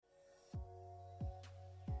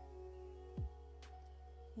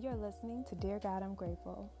You're listening to Dear God, I'm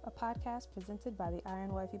Grateful, a podcast presented by the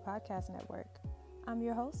Iron Wifey Podcast Network. I'm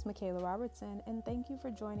your host, Michaela Robertson, and thank you for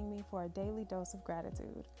joining me for a daily dose of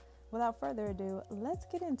gratitude. Without further ado, let's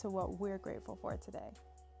get into what we're grateful for today.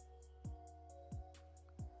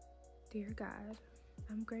 Dear God,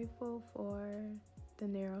 I'm grateful for the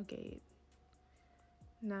narrow gate.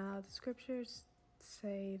 Now, the scriptures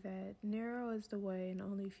say that narrow is the way and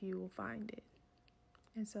only few will find it.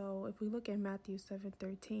 And so if we look at Matthew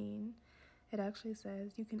 7:13, it actually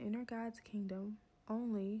says you can enter God's kingdom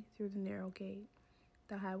only through the narrow gate.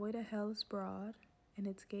 The highway to hell is broad, and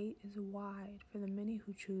its gate is wide for the many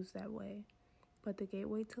who choose that way. But the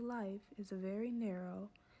gateway to life is very narrow,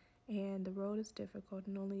 and the road is difficult,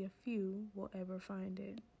 and only a few will ever find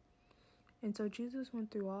it. And so Jesus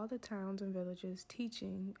went through all the towns and villages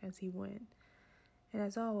teaching as he went. And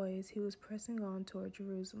as always, he was pressing on toward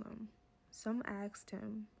Jerusalem. Some asked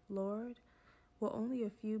him, "Lord, will only a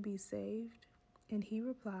few be saved?" And he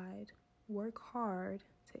replied, "Work hard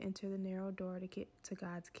to enter the narrow door to get to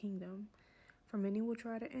God's kingdom. For many will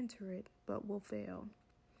try to enter it, but will fail.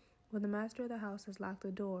 When the master of the house has locked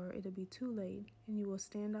the door, it'll be too late, and you will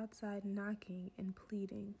stand outside knocking and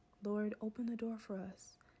pleading, 'Lord, open the door for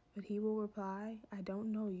us.' But he will reply, 'I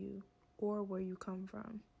don't know you, or where you come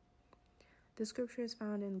from.'" The scripture is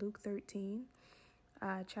found in Luke 13,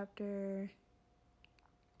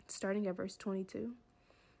 starting at verse 22.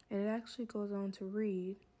 And it actually goes on to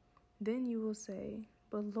read, "Then you will say,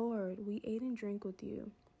 'But Lord, we ate and drank with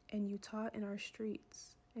you, and you taught in our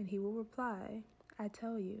streets.' And he will reply, 'I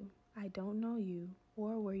tell you, I don't know you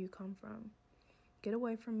or where you come from. Get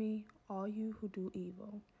away from me, all you who do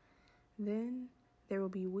evil.' Then there will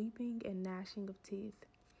be weeping and gnashing of teeth.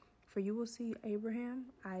 For you will see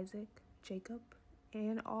Abraham, Isaac, Jacob,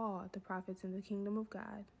 and all the prophets in the kingdom of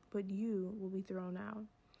God, but you will be thrown out.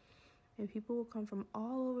 And people will come from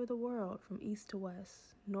all over the world, from east to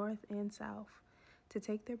west, north and south, to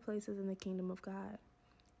take their places in the kingdom of God.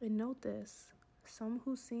 And note this, some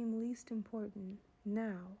who seem least important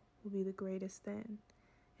now will be the greatest then,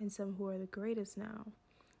 and some who are the greatest now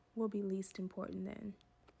will be least important then."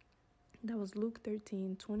 That was Luke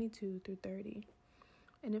 13:22 through 30.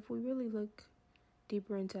 And if we really look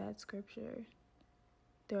deeper into that scripture,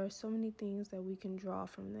 there are so many things that we can draw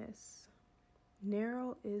from this.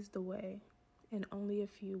 Narrow is the way, and only a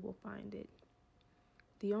few will find it.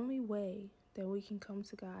 The only way that we can come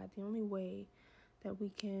to God, the only way that we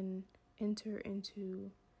can enter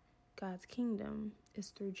into God's kingdom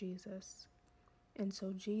is through Jesus. And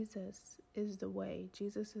so Jesus is the way.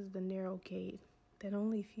 Jesus is the narrow gate that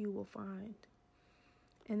only few will find.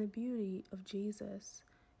 And the beauty of Jesus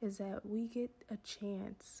is that we get a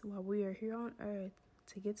chance while we are here on earth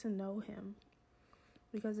to get to know him,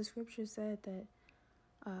 because the scripture said that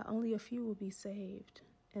only a few will be saved,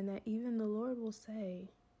 and that even the Lord will say,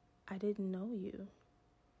 "I didn't know you."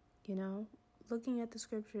 Looking at the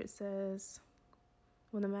scripture, it says,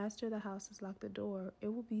 when the master of the house has locked the door, it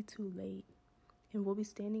will be too late, and we'll be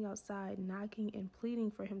standing outside knocking and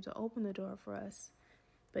pleading for him to open the door for us.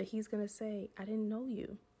 But he's going to say, "I didn't know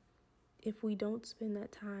you." If we don't spend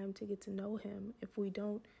that time to get to know him, if we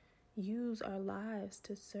don't use our lives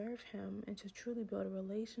to serve him and to truly build a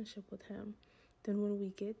relationship with him, then when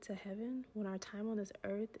we get to heaven, when our time on this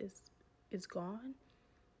earth is gone,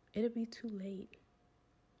 it'll be too late.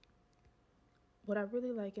 What I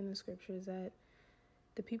really like in the scripture is that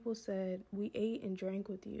the people said, "We ate and drank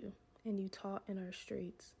with you, and you taught in our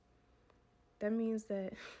streets." That means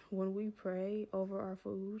that when we pray over our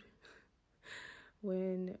food,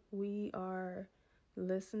 when we are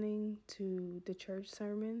listening to the church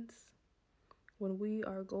sermons, when we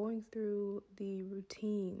are going through the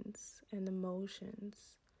routines and the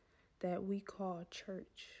motions that we call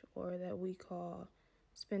church, or that we call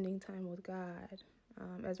spending time with God,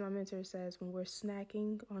 as my mentor says, when we're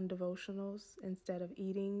snacking on devotionals instead of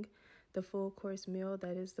eating the full course meal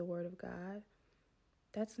that is the Word of God,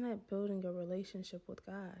 that's not building a relationship with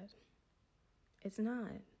God. It's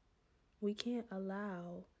not. We can't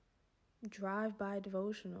allow drive-by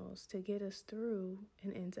devotionals to get us through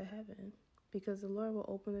and into heaven, because the Lord will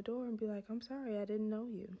open the door and be like, "I'm sorry, I didn't know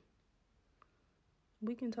you."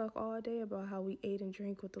 We can talk all day about how we ate and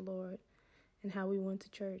drank with the Lord and how we went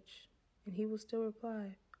to church, and he will still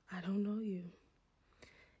reply, "I don't know you."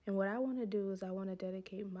 And what I want to do is I want to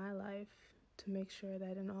dedicate my life to make sure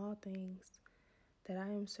that in all things that I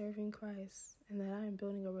am serving Christ and that I am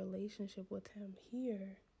building a relationship with him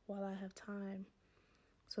here while I have time,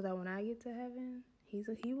 so that when I get to heaven,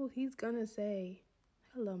 he's gonna say,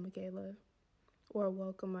 "Hello, Michaela," or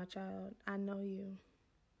 "Welcome, my child. I know you.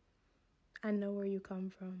 I know where you come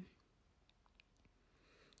from."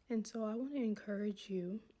 And so I want to encourage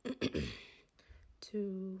you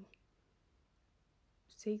to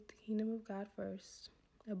seek the kingdom of God first,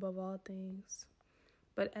 above all things.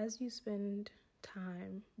 But as you spend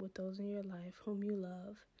time with those in your life whom you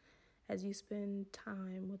love, as you spend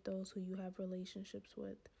time with those who you have relationships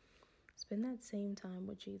with, spend that same time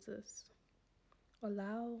with Jesus.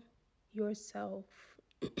 Allow yourself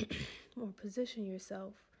or position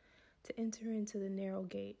yourself to enter into the narrow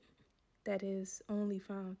gate that is only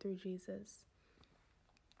found through Jesus.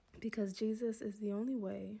 Because Jesus is the only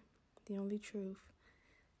way, the only truth,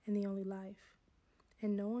 and the only life.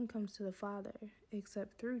 And no one comes to the Father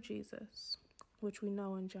except through Jesus, which we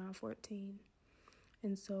know in John 14.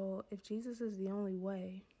 And so if Jesus is the only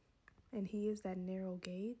way, and he is that narrow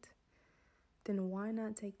gate, then why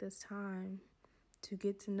not take this time to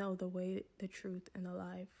get to know the way, the truth, and the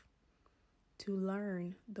life, to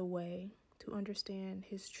learn the way, to understand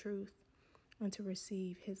his truth, and to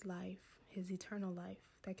receive his life, his eternal life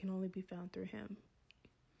that can only be found through him.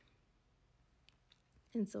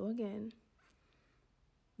 And so again,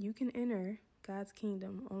 you can enter God's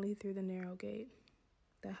kingdom only through the narrow gate.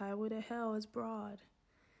 The highway to hell is broad,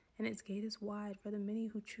 and its gate is wide for the many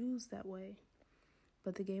who choose that way.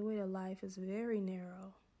 But the gateway to life is very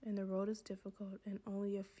narrow, and the road is difficult, and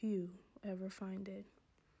only a few ever find it.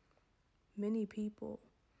 Many people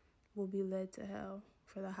will be led to hell,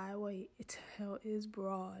 for the highway to hell is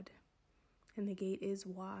broad, and the gate is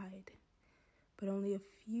wide. But only a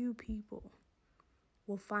few people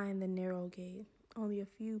will find the narrow gate. Only a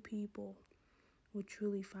few people will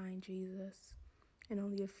truly find Jesus, and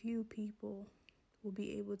only a few people will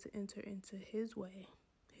be able to enter into his way,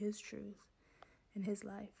 his truth, and his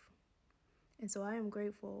life. And so I am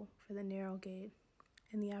grateful for the narrow gate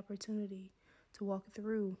and the opportunity to walk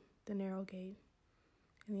through the narrow gate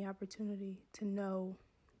and the opportunity to know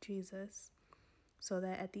Jesus, so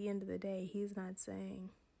that at the end of the day, he's not saying,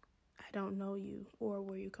 I don't know you or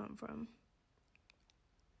where you come from.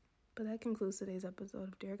 But that concludes today's episode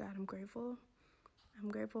of Dear God, I'm Grateful. I'm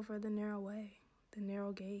grateful for the narrow way, the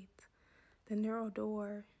narrow gate, the narrow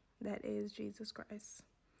door that is Jesus Christ.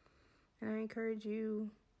 And I encourage you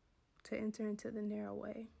to enter into the narrow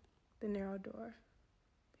way, the narrow door.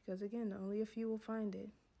 Because again, only a few will find it.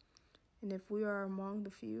 And if we are among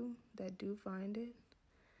the few that do find it,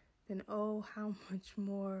 then oh, how much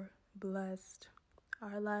more blessed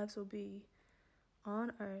our lives will be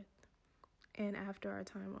on earth and after our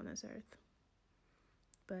time on this earth.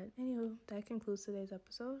 But anywho, that concludes today's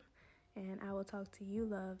episode. And I will talk to you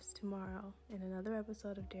loves tomorrow in another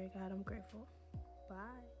episode of Dear God, I'm Grateful.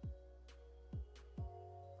 Bye.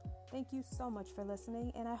 Thank you so much for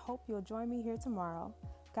listening, and I hope you'll join me here tomorrow.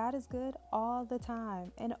 God is good all the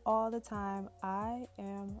time, and all the time I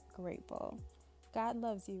am grateful. God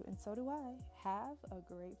loves you, and so do I. Have a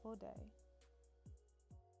grateful day.